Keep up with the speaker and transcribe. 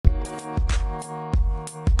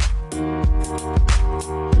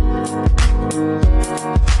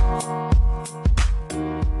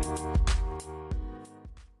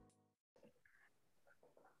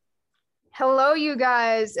you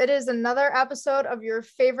guys? It is another episode of your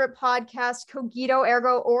favorite podcast, Cogito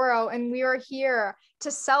Ergo Oro, and we are here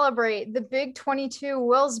to celebrate the big 22,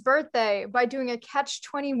 Will's birthday, by doing a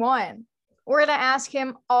Catch-21. We're going to ask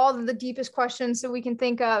him all of the deepest questions that we can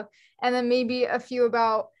think of, and then maybe a few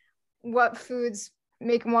about what foods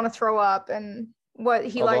make him want to throw up and what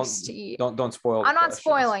he likes to eat. Don't spoil. I'm not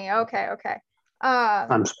spoiling it. Okay.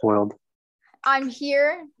 I'm spoiled. I'm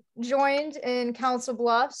here joined in Council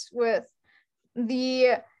Bluffs with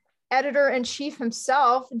the editor-in-chief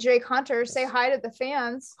himself, Jake Hunter. Say hi to the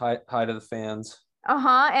fans. Hi to the fans.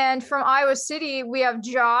 And from Iowa City, we have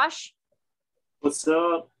Josh. What's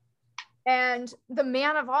up? And the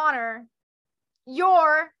man of honor,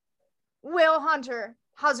 your Will Hunter.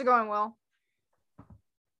 How's it going, Will?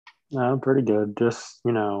 Pretty good. Just,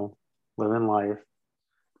 living life,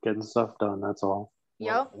 getting stuff done. That's all.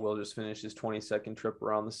 Yep. Will just finished his 22nd trip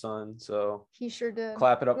around the sun, so he sure did.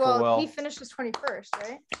 Clap it up for Will. He finished his 21st,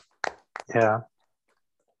 right? Yeah.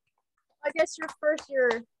 I guess your first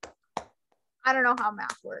year, I don't know how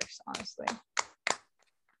math works, honestly.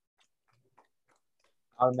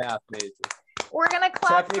 I'm a math major. We're gonna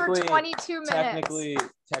clap for 22 minutes.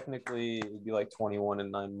 Technically, it'd be like 21 in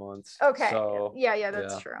 9 months. Okay. So, yeah,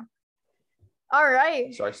 that's true. All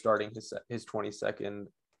right. Sorry, starting his 22nd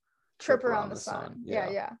trip around the sun.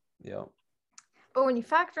 Yeah. But when you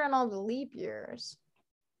factor in all the leap years.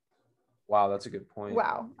 Wow, that's a good point.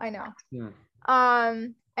 Wow, I know.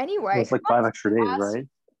 Anyway. It's like 5 extra days, right?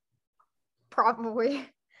 Probably.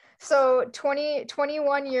 So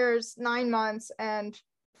 21 years, 9 months, and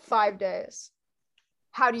 5 days.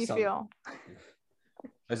 How do you feel?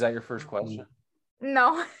 Is that your first question?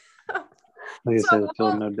 No. Like I said, it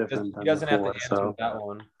feels no different. He doesn't have to answer that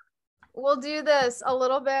one. We'll do this a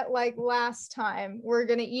little bit like last time. We're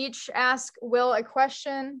going to each ask Will a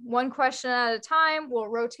question, one question at a time. We'll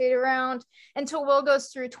rotate around until Will goes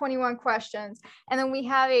through 21 questions. And then we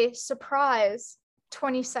have a surprise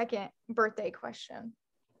 22nd birthday question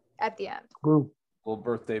at the end. Ooh. Little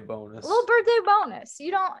birthday bonus.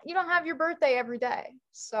 You don't have your birthday every day.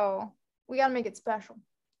 So we got to make it special.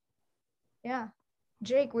 Yeah.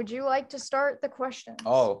 Jake, would you like to start the questions?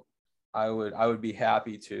 Oh, I would be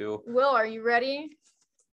happy to. Will, are you ready?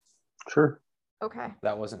 Sure. Okay.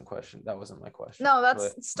 That wasn't my question. No,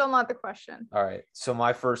 that's still not the question. All right. So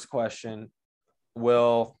my first question,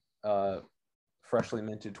 Will, freshly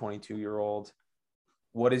minted 22-year-old,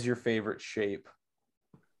 what is your favorite shape?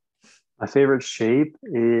 My favorite shape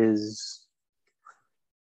is.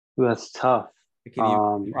 Ooh, that's tough. It can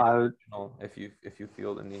even be three-dimensional if you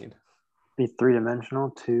feel the need. Be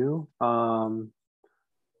three-dimensional too.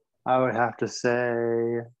 I would have to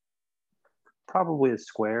say probably a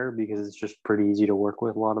square because it's just pretty easy to work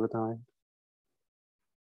with a lot of the time.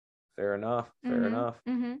 Fair enough.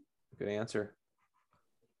 Mm-hmm. Good answer.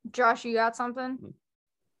 Josh, you got something?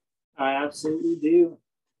 I absolutely do.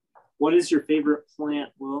 What is your favorite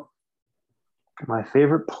plant, Will? My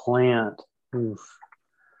favorite plant. Oof,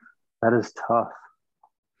 that is tough.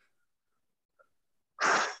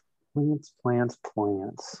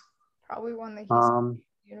 Plants. Probably one that he's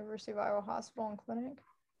University of Iowa Hospital and Clinic.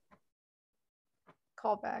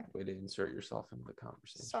 Call back. Way to insert yourself into the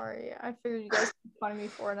conversation. Sorry, I figured you guys would make fun of me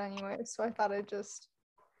for it anyway, so I thought I'd just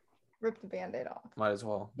rip the Band-Aid off. Might as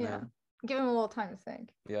well. Yeah. Man. Give him a little time to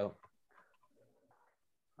think. Yeah.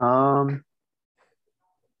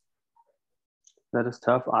 That is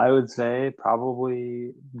tough. I would say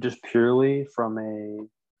probably just purely from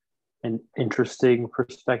an interesting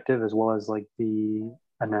perspective, as well as like the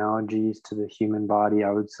analogies to the human body,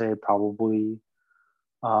 I would say probably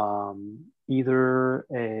either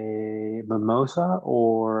a mimosa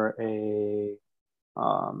or a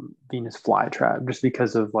Venus flytrap, just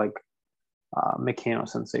because of like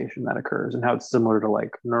mechanosensation that occurs and how it's similar to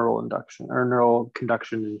like neural induction or neural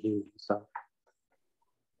conduction in humans. So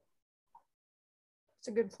it's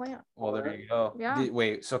a good plant. Well, there you go. Yeah.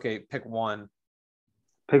 Wait, so okay, pick one.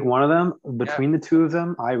 Pick one of them. Between the two of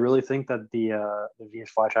them, I really think that the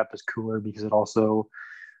Venus flytrap is cooler because it also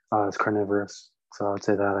is carnivorous. So I'd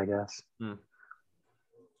say that, I guess.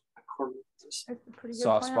 It's a pretty good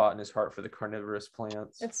Soft plant. Spot in his heart for the carnivorous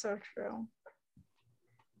plants. It's so true.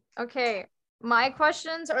 Okay, my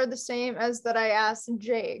questions are the same as that I asked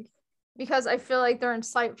Jake because I feel like they're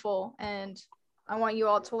insightful and I want you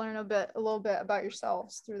all to learn a little bit about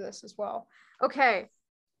yourselves through this as well. Okay.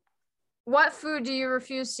 What food do you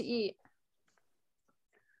refuse to eat?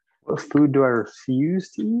 What food do I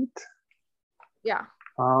refuse to eat? Yeah.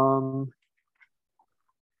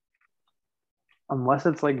 Unless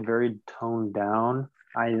it's like very toned down,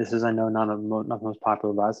 I know not the most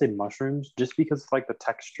popular, but I'd say mushrooms, just because like the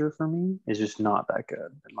texture for me is just not that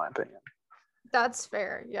good in my opinion. That's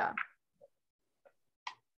fair. Yeah.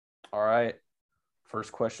 All right.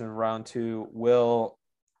 First question of round 2.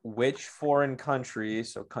 Which foreign country,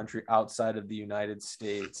 so country outside of the United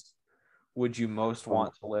States, would you most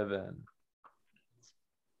want to live in?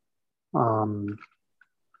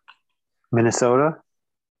 Minnesota.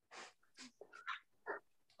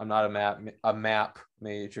 I'm not a map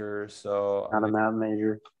major, so Not a map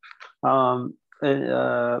major.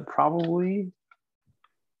 Probably.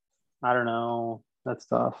 I don't know. That's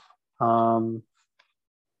tough.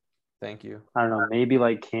 Thank you. I don't know. Maybe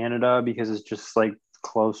like Canada because it's just like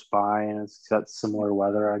close by and it's got similar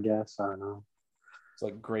weather. I guess. I don't know. It's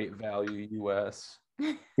like Great Value US.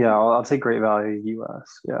 Yeah, I'll take Great Value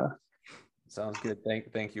US. Yeah. Sounds good.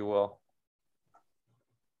 Thank you, Will.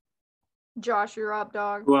 Josh, you're up,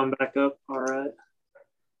 dog. Well, I'm back up. All right.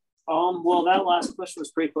 Well, that last question was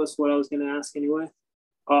pretty close to what I was going to ask anyway.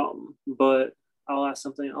 But I'll ask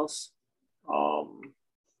something else.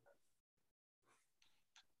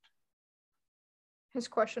 His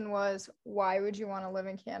question was, why would you want to live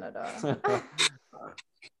in Canada?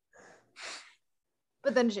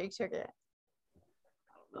 But then Jake took it.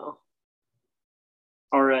 I don't know.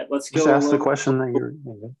 All right, let's go. Just ask the question that you're.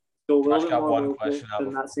 Go a little Josh bit got more one local question out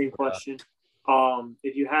than that before- same question.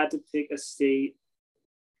 If you had to pick a state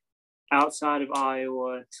outside of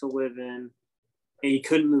Iowa to live in, and you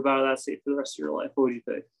couldn't move out of that state for the rest of your life, what would you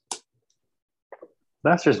pick?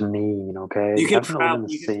 That's just mean, okay? You can I've been living in travel.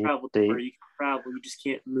 the You can same travel. state. You can travel. You just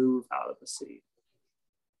can't move out of the state.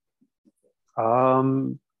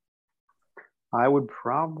 I would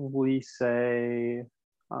probably say,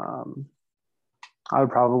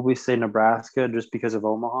 Nebraska just because of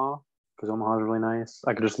Omaha, because Omaha is really nice.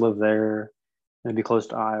 I could just live there. It'd be close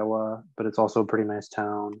to Iowa, but it's also a pretty nice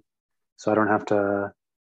town, so I don't have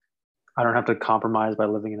to compromise by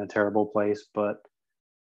living in a terrible place, but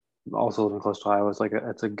also living close to Iowa is like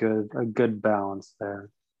it's a good balance there.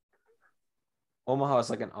 Omaha is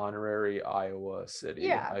like an honorary Iowa city.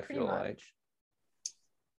 Yeah, I pretty feel much. like.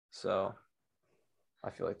 So, I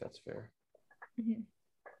feel like that's fair. Mhm.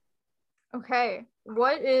 Okay.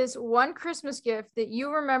 What is one Christmas gift that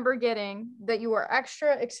you remember getting that you were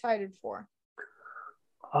extra excited for?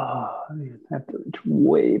 Oh, I mean, I have to reach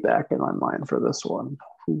way back in my mind for this one.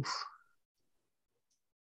 Oof.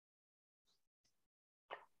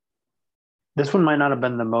 This one might not have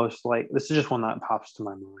been the most like. This is just one that pops to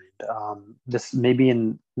my mind. This maybe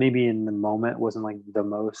in the moment wasn't like the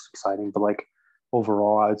most exciting, but like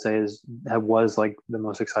overall, I would say was like the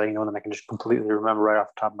most exciting one that I can just completely remember right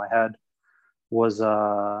off the top of my head. Was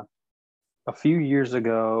a few years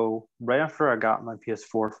ago, right after I got my PS4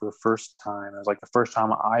 for the first time. It was like the first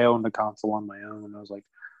time I owned a console on my own, and I was like,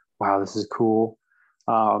 "Wow, this is cool."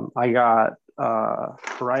 I got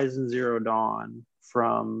Horizon Zero Dawn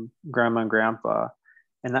from Grandma and Grandpa,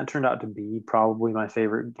 and that turned out to be probably my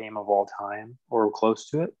favorite game of all time, or close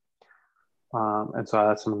to it. And so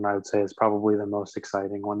that's something I would say is probably the most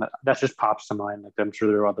exciting one that just pops to mind. Like I'm sure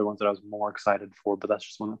there are other ones that I was more excited for, but that's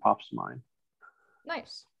just one that pops to mind.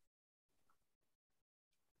 Nice.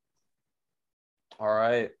 All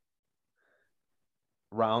right.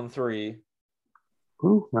 Round 3.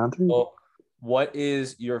 Ooh, round 3. Well, what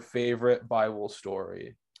is your favorite Bible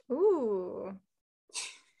story? Ooh.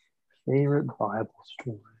 Favorite Bible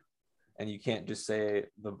story. And you can't just say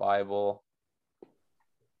the Bible.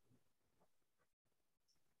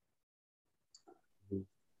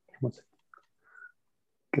 What's a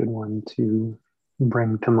good one to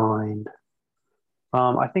bring to mind?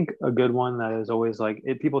 I think a good one that is always like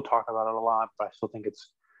people talk about it a lot, but I still think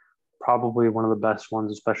it's probably one of the best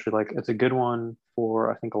ones, especially like it's a good one for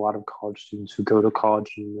I think a lot of college students who go to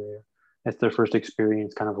college and it's their first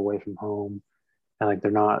experience kind of away from home, and like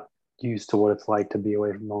they're not used to what it's like to be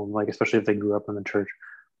away from home, like especially if they grew up in the church.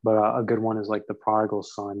 But a good one is like the prodigal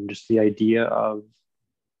son, just the idea of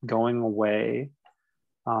going away,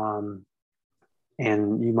 and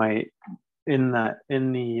you might in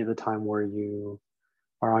the time where you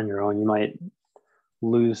are on your own, you might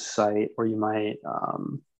lose sight, or you might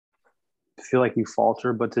feel like you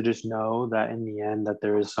falter, but to just know that in the end that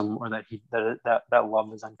there is some, or that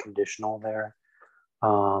love is unconditional there,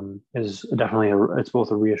 is definitely it's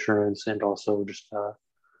both a reassurance and also just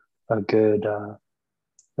a good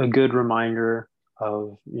reminder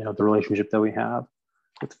of the relationship that we have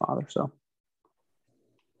with Father. So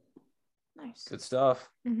Nice. Good stuff.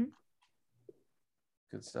 Mm-hmm.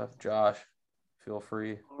 Good stuff. Josh, feel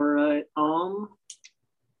free. All right.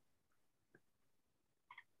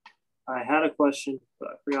 I had a question, but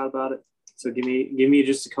I forgot about it. So give me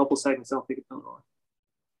just a couple seconds. I'll pick a phone on.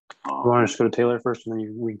 You want to just go to Taylor first, and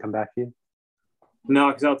then we can come back to you? No,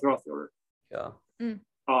 because I'll throw off the order. Yeah.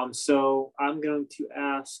 So I'm going to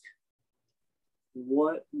ask,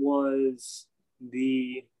 what is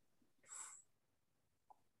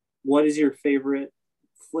your favorite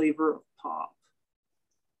flavor of pop?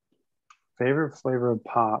 Favorite flavor of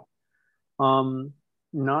pop?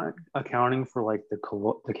 Not accounting for like the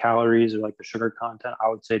calories or like the sugar content, I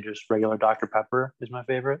would say just regular Dr. Pepper is my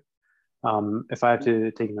favorite. If I have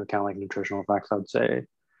to take into account like nutritional effects, I would say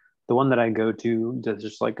the one that I go to that's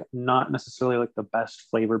just like not necessarily like the best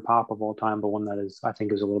flavored pop of all time, but one that is I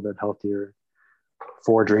think is a little bit healthier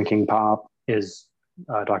for drinking pop is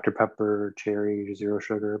Dr. Pepper cherry zero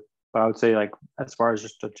sugar. But I would say like as far as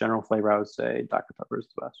just a general flavor, I would say Dr. Pepper is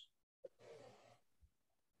the best.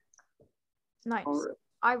 Nice.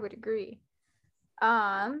 I would agree.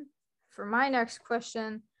 For my next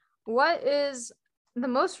question, what is the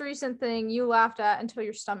most recent thing you laughed at until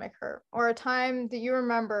your stomach hurt, or a time that you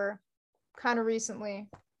remember kind of recently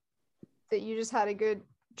that you just had a good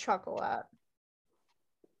chuckle at,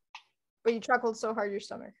 but you chuckled so hard your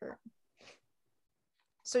stomach hurt?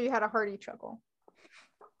 So you had a hearty chuckle.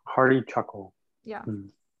 Hearty chuckle. Yeah.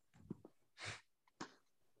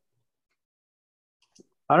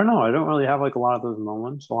 I don't know. I don't really have like a lot of those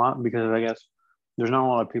moments because I guess there's not a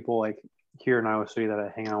lot of people like here in Iowa City that I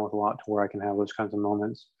hang out with a lot to where I can have those kinds of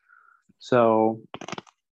moments. So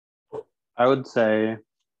I would say,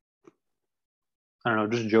 I don't know,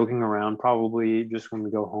 just joking around, probably just when we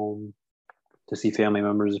go home to see family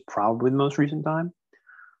members is probably the most recent time.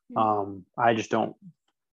 I don't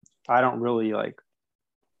really like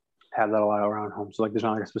have that a lot around home. So like there's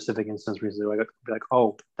not like a specific instance recently like be like,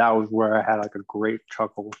 oh, that was where I had like a great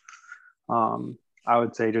chuckle. I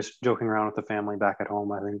would say just joking around with the family back at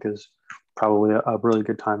home, I think is probably a really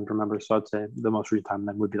good time to remember. So I'd say the most recent time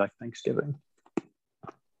then would be like Thanksgiving.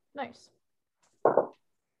 Nice.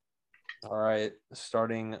 All right,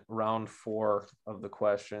 starting round 4 of the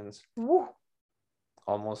questions. Woo.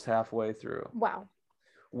 Almost halfway through. Wow.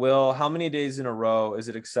 Will, how many days in a row is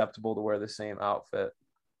it acceptable to wear the same outfit?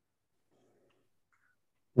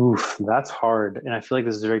 Oof, that's hard. And I feel like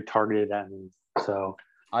this is very targeted at me. So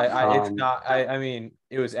it's not. I mean,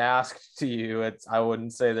 it was asked to you. I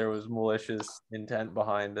wouldn't say there was malicious intent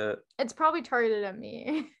behind it. It's probably targeted at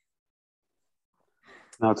me.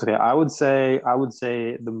 No, it's okay. I would say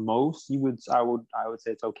the most I would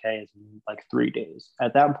say it's okay is like 3 days.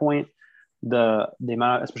 At that point, the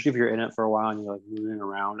amount, especially if you're in it for a while and you're like moving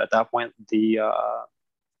around, at that point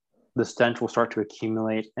the stench will start to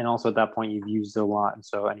accumulate, and also at that point you've used it a lot, and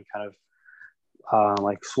so any kind of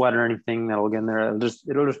like sweat or anything that'll get in there,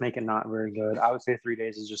 it'll just make it not very good. I would say 3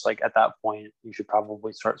 days is just like at that point you should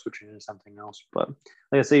probably start switching into something else. But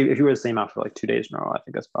like I say, if you wear the same outfit like 2 days in a row, I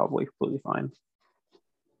think that's probably completely fine.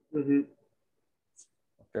 Mm-hmm.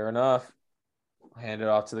 Fair enough. I'll hand it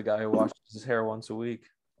off to the guy who washes his hair once a week.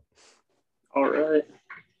 All right.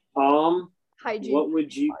 Hygiene. What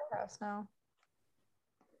would you? Now.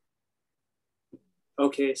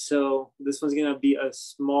 Okay, so this one's gonna be a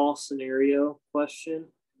small scenario question.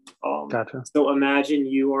 Gotcha. So imagine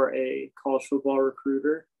you are a college football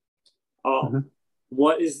recruiter.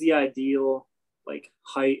 What is the ideal like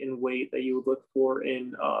height and weight that you would look for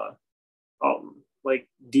in like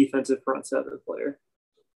defensive front 7 player?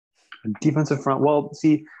 Defensive front. Well,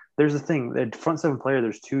 see, there's the thing. The front 7 player,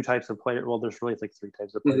 there's 2 types of player. Well, there's really like 3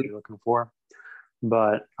 types of players you're looking for.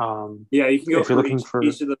 But yeah, you can go if you're looking for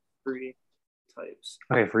each of the 3 types.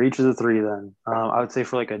 Okay, for each of the 3 then, I would say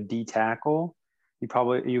for like a D tackle,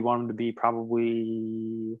 you want him to be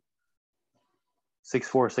probably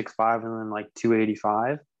 6'4", 6'5", and then like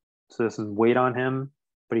 285. So there's some weight on him,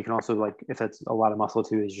 but he can also like, if that's a lot of muscle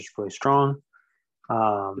too, he's just really strong.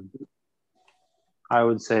 I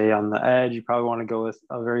would say on the edge, you probably want to go with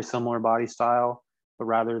a very similar body style, but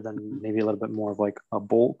rather than maybe a little bit more of like a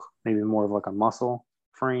bulk, maybe more of like a muscle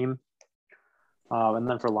frame. And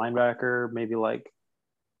then for linebacker, maybe like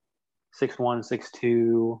 6'1",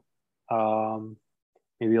 6'2",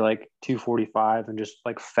 maybe like 245, and just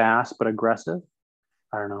like fast but aggressive.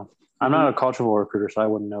 I don't know. I'm not a college football recruiter, so I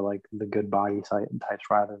wouldn't know like the good body types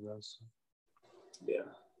for either of those. Yeah.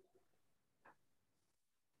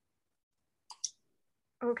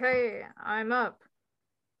 Okay, I'm up.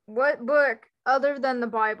 What book, other than the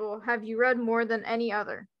Bible, have you read more than any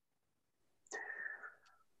other?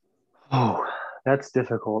 Oh, that's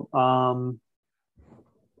difficult.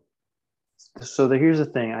 So here's the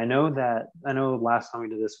thing. I know last time we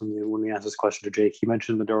did this, when we asked this question to Jake, he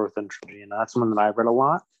mentioned the Door Within trilogy, and that's one that I've read a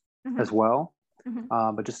lot as well.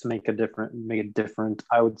 But just to make it different,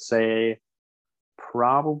 I would say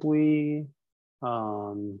probably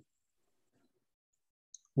I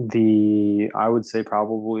would say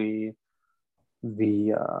probably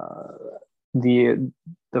the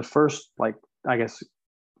first, like, I guess,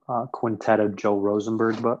 quintet of Joe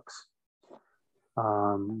Rosenberg books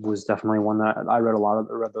was definitely one that I read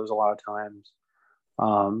read those a lot of times.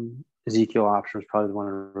 Ezekiel Option was probably the one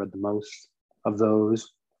I read the most of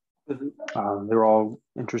those. They were all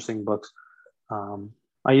interesting books.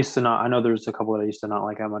 I used to not, I know there's a couple that I used to not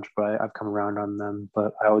like that much, but I've come around on them.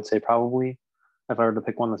 But I would say probably, if I were to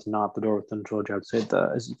pick one that's not the Door Within trilogy, I'd say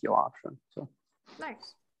the Ezekiel Option. So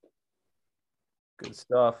Nice. Good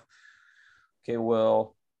stuff. Okay,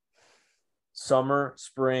 Will, summer,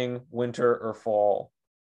 spring, winter, or fall?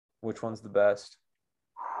 Which one's the best?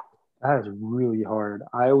 that is really hard.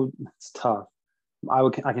 It's tough. I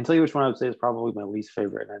can tell you which one I would say is probably my least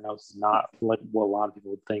favorite. And I know it's not like what a lot of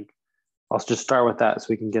people would think. I'll just start with that so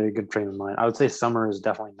we can get a good frame of mind. I would say summer is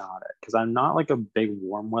definitely not it, because I'm not like a big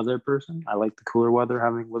warm weather person. I like the cooler weather,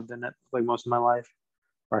 having lived in it like most of my life,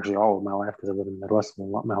 or actually all of my life, because I lived in the Midwest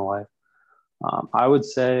my whole life. I would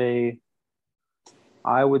say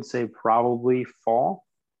probably fall,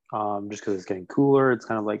 just because it's getting cooler. It's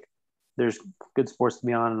kind of like there's good sports to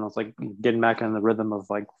be on, and it's like getting back in the rhythm of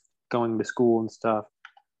like going to school and stuff.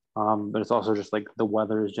 But it's also just like the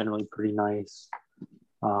weather is generally pretty nice.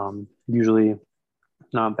 Usually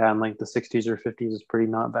not bad. Like the 60s or 50s is pretty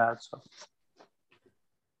not bad. So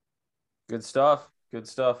Good stuff. Good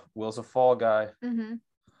stuff. Will's a fall guy. Mm-hmm.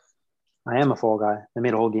 I am a fall guy. They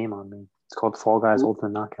made a whole game on me. It's called Fall Guys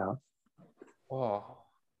Ultimate Knockout. Oh.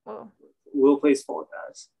 Whoa. Will plays Fall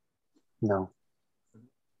Guys. No.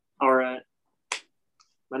 All right.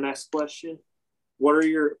 My next question. What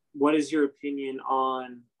is your opinion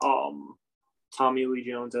on Tommy Lee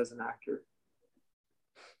Jones as an actor?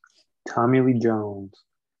 Tommy Lee Jones.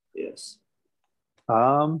 Yes.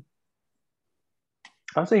 I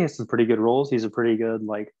would say he has some pretty good roles. He's a pretty good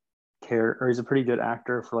he's a pretty good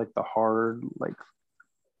actor for like the hard, like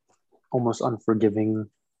almost unforgiving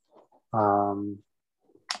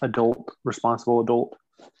responsible adult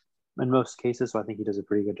in most cases. So I think he does a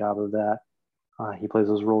pretty good job of that. He plays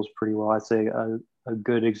those roles pretty well. I'd say a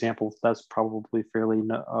good example that's probably fairly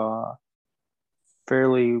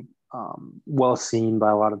well seen by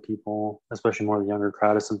a lot of people, especially more the younger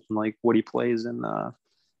crowd, is something like what he plays in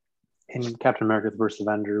Captain America: The First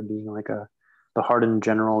Avenger, being like the hardened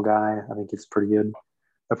general guy. I think it's a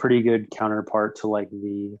pretty good counterpart to like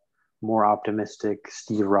the more optimistic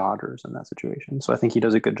Steve Rogers in that situation. So I think he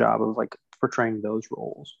does a good job of like portraying those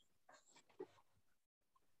roles.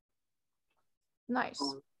 Nice.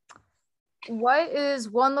 What is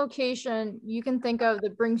one location you can think of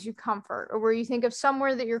that brings you comfort, or where you think of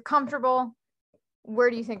somewhere that you're comfortable? Where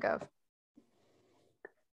do you think of?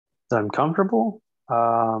 So I'm comfortable.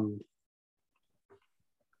 I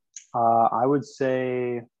would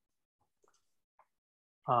say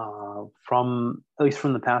from at least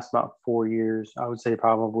from the past about 4 years, I would say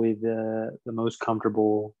probably the most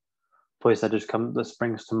comfortable place that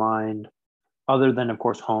springs to mind, other than of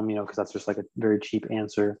course home, because that's just like a very cheap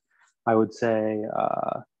answer. I would say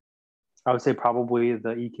probably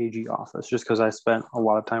the EKG office, just because I spent a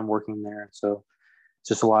lot of time working there. So it's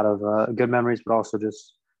just a lot of good memories, but also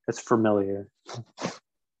just it's familiar.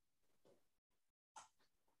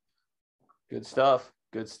 Good stuff.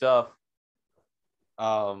 Good stuff.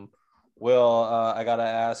 Will, I got to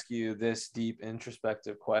ask you this deep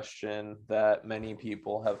introspective question that many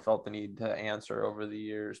people have felt the need to answer over the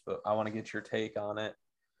years, but I want to get your take on it.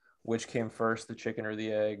 Which came first, the chicken or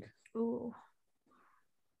the egg? Ooh.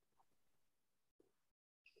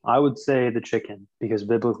 I would say the chicken, because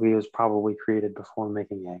biblically it was probably created before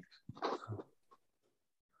making eggs.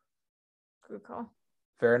 Good call.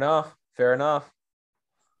 Fair enough. Fair enough.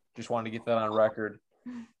 Just wanted to get that on record.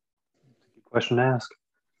 Good question to ask.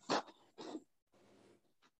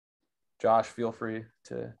 Josh, feel free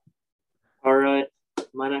to. All right.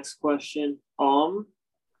 My next question. What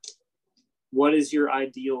is your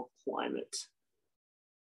ideal climate?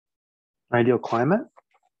 Ideal climate?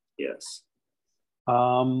 Yes.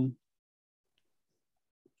 I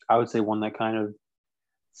would say one that kind of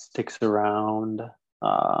sticks around,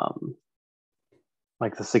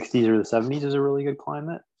 like the 60s or the 70s is a really good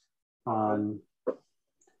climate.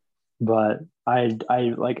 But I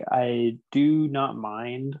do not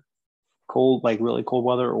mind cold, like really cold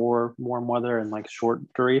weather or warm weather and like short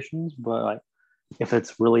durations. But like if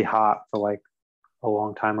it's really hot for like a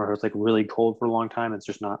long time, or if it's like really cold for a long time, it's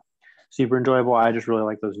just not super enjoyable. I just really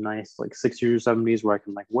like those nice like 60s or 70s where I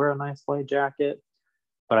can like wear a nice light jacket,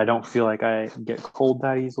 but I don't feel like I get cold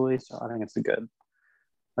that easily. So I think it's a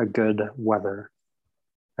good weather.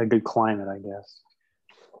 a good climate, I guess.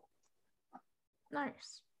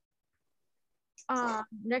 Nice.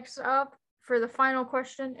 Next up for the final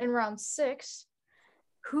question in round 6,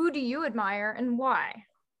 who do you admire and why?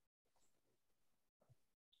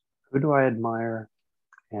 Who do I admire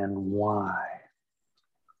and why?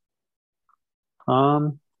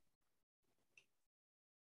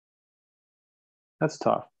 That's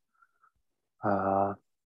tough.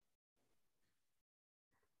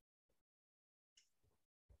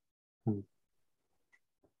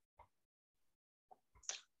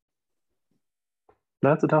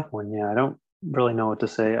 That's a tough one. Yeah, I don't really know what to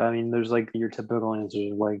say. I mean, there's like your typical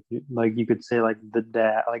answers, like you could say like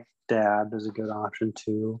dad is a good option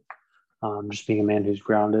too. Just being a man who's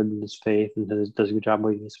grounded in his faith and does a good job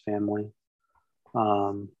leading his family.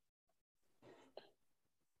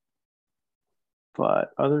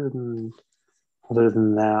 But other than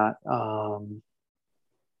that, I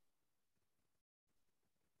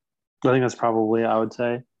think that's probably, I would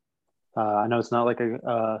say. I know it's not like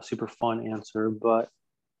a super fun answer, but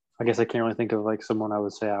I guess I can't really think of like someone I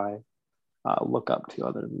would say I look up to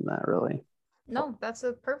other than that, really. No, that's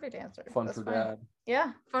a perfect answer. Fun That's for fine. dad.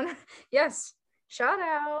 Yeah, fun. Yes. Shout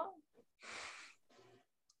out.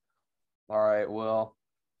 All right, well,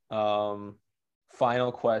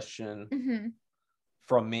 final question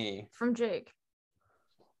from me. From Jake.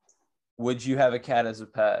 Would you have a cat as a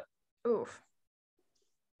pet? Oof.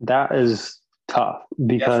 That is tough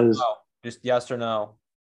because yes or no? Just yes or no.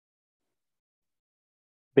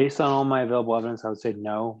 Based on all my available evidence, I would say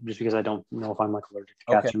no, just because I don't know if I'm like allergic to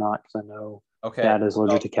cats or not. Because I know Dad is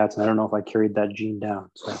allergic to cats, and I don't know if I carried that gene down.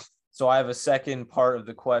 So I have a second part of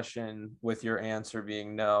the question with your answer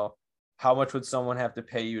being no. How much would someone have to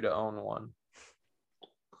pay you to own one?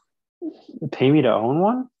 Pay me to own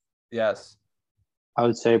one? Yes. I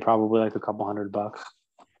would say probably like a couple $100.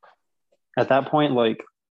 At that point, like,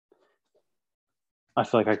 I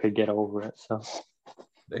feel like I could get over it. So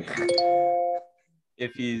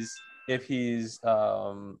if he's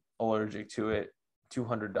allergic to it,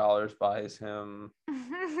 $200 buys him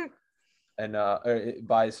and it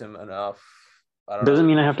buys him enough. I don't Doesn't know.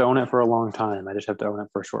 mean I have to own it for a long time. I just have to own it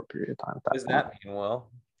for a short period of time. What does that mean, Will?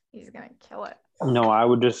 He's gonna kill it. No, I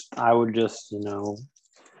would just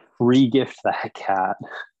re-gift that cat.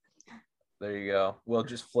 There you go. Will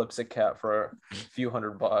just flips a cat for a few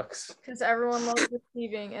 $100. Because everyone loves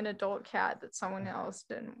receiving an adult cat that someone else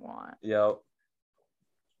didn't want. Yep.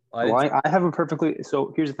 I have a perfectly,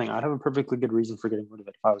 so here's the thing. I'd have a perfectly good reason for getting rid of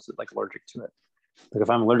it if I was like allergic to it. Like if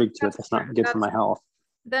I'm allergic to it, that's not good for my health.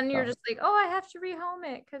 Then you're just like, oh, I have to rehome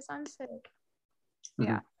it because I'm sick. Mm-hmm.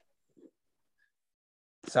 Yeah.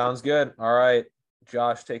 Sounds good. All right.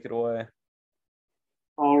 Josh, take it away.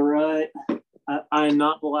 All right. I am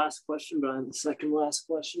not the last question, but I'm the second last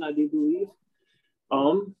question, I do believe.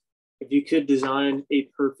 If you could design a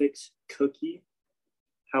perfect cookie,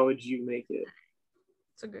 how would you make it?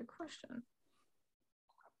 It's a good question.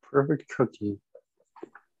 Perfect cookie.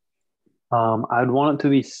 I'd want it to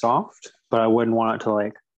be soft, but I wouldn't want it to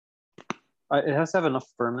like. It has to have enough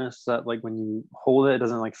firmness that like when you hold it, it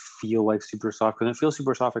doesn't like feel like super soft. Because when it feels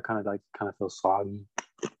super soft, it kind of feels soggy.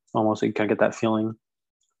 Almost, you kind of get that feeling.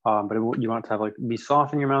 But you want it to have like be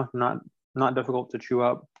soft in your mouth, not difficult to chew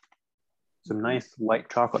up. Some nice light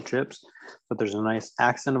chocolate chips, but there's a nice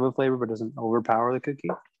accent of a flavor, but doesn't overpower the cookie.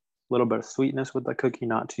 A little bit of sweetness with the cookie,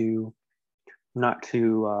 not too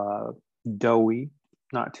doughy,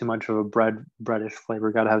 not too much of a breadish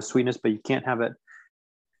flavor. Got to have sweetness, but you can't have it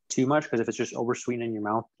too much because if it's just over sweet in your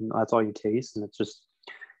mouth, that's all you taste, and it's just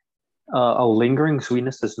a lingering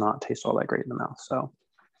sweetness does not taste all that great in the mouth. So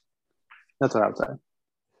that's what I would say.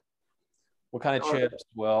 What kind of chips,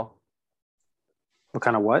 Will? What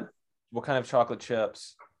kind of what? What kind of chocolate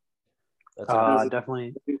chips?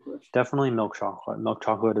 Definitely milk chocolate. Milk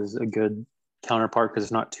chocolate is a good counterpart because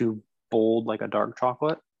it's not too bold like a dark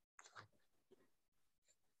chocolate.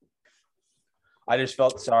 I just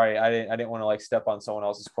felt sorry. I didn't want to like step on someone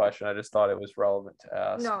else's question. I just thought it was relevant to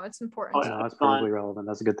ask. No, it's important. No, it's perfectly relevant.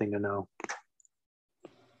 That's a good thing to know.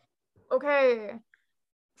 Okay.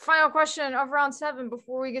 Final question of round 7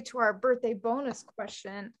 before we get to our birthday bonus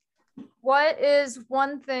question. What is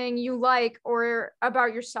one thing you like or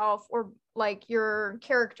about yourself or like your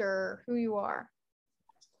character, who you are?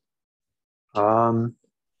 I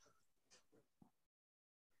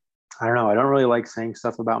don't know. I don't really like saying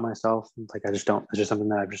stuff about myself. Like I just don't. It's just something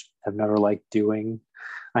that have never liked doing.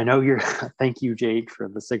 I know you're. Thank you, Jake, for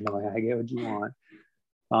the signaling. I get what you want.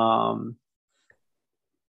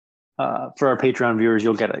 For our Patreon viewers,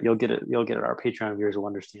 you'll get it. You'll get it. Our Patreon viewers will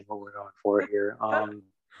understand what we're going for here.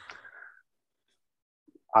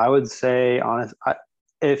 I would say,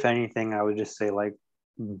 if anything, I would just say like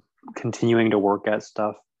continuing to work at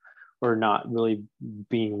stuff or not really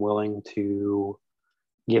being willing to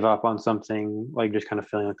give up on something, like just kind of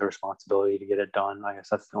feeling like the responsibility to get it done. I guess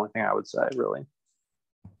that's the only thing I would say, really.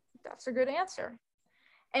 That's a good answer.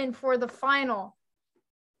 And for the final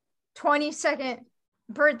 20-second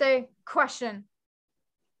birthday question,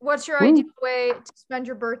 what's your ideal way to spend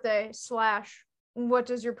your birthday / what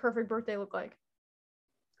does your perfect birthday look like?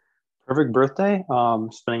 Perfect birthday,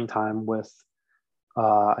 spending time with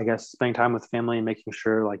spending time with family and making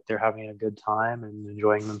sure like they're having a good time and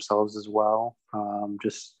enjoying themselves as well.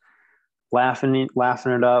 Just laughing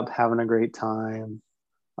it up, having a great time.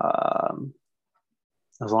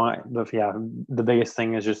 The biggest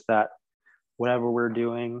thing is just that whatever we're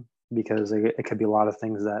doing, because it could be a lot of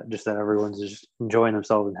things that everyone's just enjoying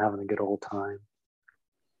themselves and having a good old time.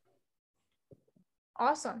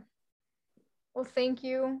 Awesome. Well, thank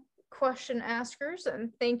you, question askers,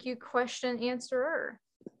 and thank you, question answerer.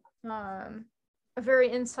 A very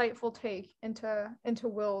insightful take into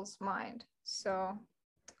Will's mind. So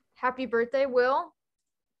happy birthday, Will.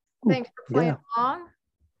 Thanks for playing along.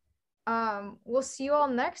 We'll see you all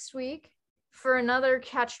next week for another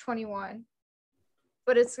Catch-21.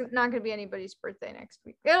 But it's not going to be anybody's birthday next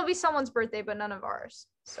week. It'll be someone's birthday, but none of ours.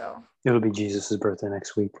 So it'll be Jesus's birthday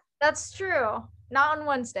next week. That's true. Not on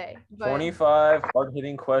Wednesday. But... 25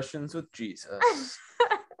 hard-hitting questions with Jesus.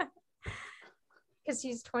 Because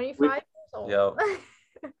he's 25 years old.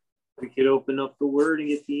 Yep. We could open up the word and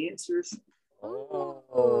get the answers.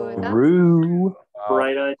 Ooh, that's Rue.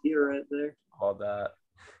 Bright idea right there. All that.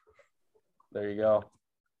 There you go.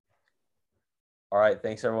 All right.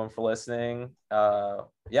 Thanks everyone for listening.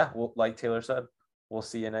 Well, like Taylor said, we'll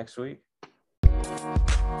see you next week.